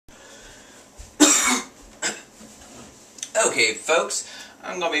Okay, folks,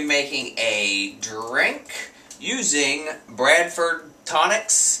 I'm going to be making a drink using Bradford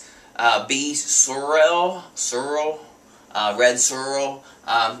Tonic's B-Sorrel, Red Sorrel.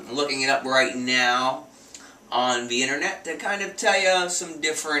 I'm looking it up right now on the internet to kind of tell you some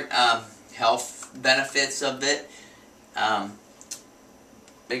different health benefits of it.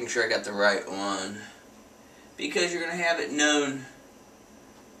 Making sure I got the right one, because you're going to have it known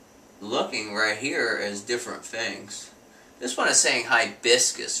looking right here as different things. This one is saying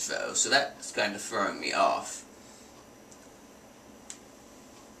hibiscus though, so that's kind of throwing me off.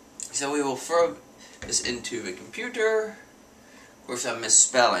 So we will throw this into the computer. Of course, I'm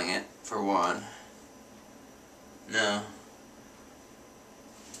misspelling it for one. No.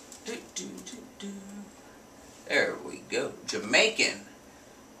 There we go. Jamaican.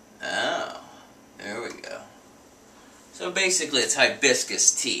 Oh, there we go. So basically it's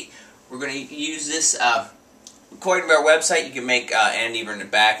hibiscus tea. We're going to use this, according to our website, you can make, and even in the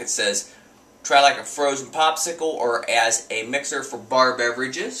back it says, try like a frozen popsicle or as a mixer for bar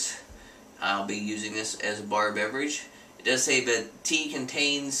beverages. I'll be using this as a bar beverage. It does say that tea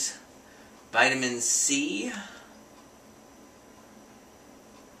contains vitamin C,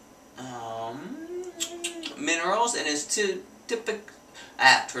 minerals, and is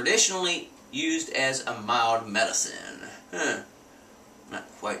traditionally used as a mild medicine. Not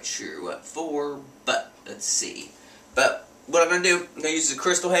quite sure what for, but let's see. But what I'm going to do, I'm going to use the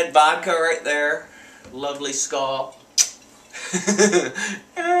Crystal Head Vodka right there. Lovely skull.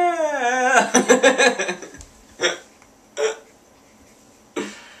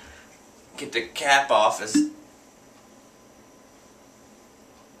 Get the cap off is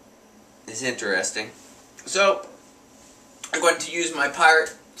interesting. So I'm going to use my pirate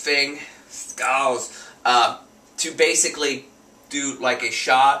thing, skulls, to basically do like a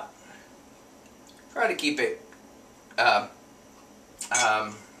shot. Try to keep it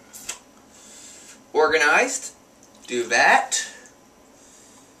organized. Do that.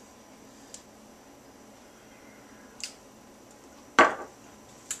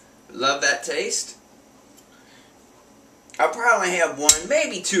 Love that taste. I'll probably have one,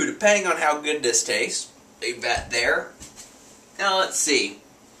 maybe two, depending on how good this tastes. Leave that there. Now let's see.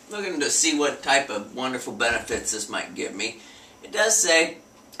 Looking to see what type of wonderful benefits this might give me. It does say,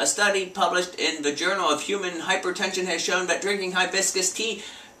 a study published in the Journal of Human Hypertension has shown that drinking hibiscus tea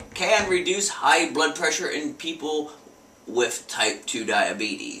can reduce high blood pressure in people with type 2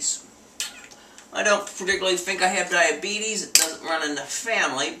 diabetes. I don't particularly think I have diabetes. It doesn't run in the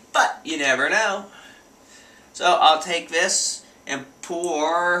family, but you never know. So I'll take this and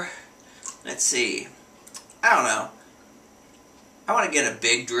pour, let's see, I don't know. I want to get a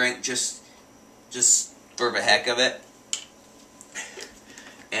big drink just for the heck of it.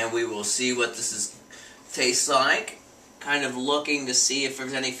 And we will see what this tastes like. Kind of looking to see if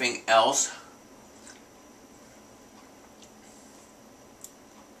there's anything else.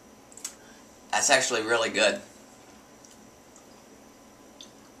 That's actually really good.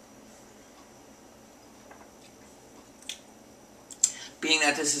 Being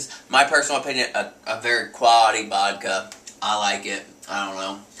that this is, my personal opinion, a very quality vodka, I like it. I don't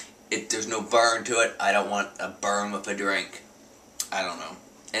know. There's no burn to it. I don't want a burn with a drink. I don't know.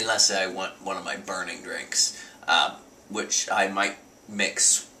 Unless I want one of my burning drinks, which I might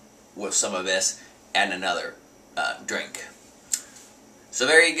mix with some of this and another drink. So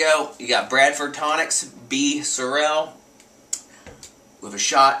there you go. You got Bradford Tonic's B-Sorrel with a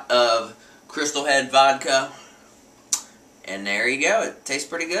shot of Crystal Head Vodka. And there you go. It tastes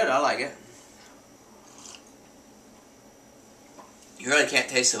pretty good. I like it. You really can't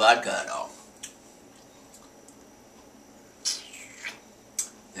taste the vodka at all.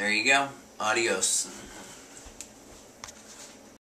 There you go. Adios.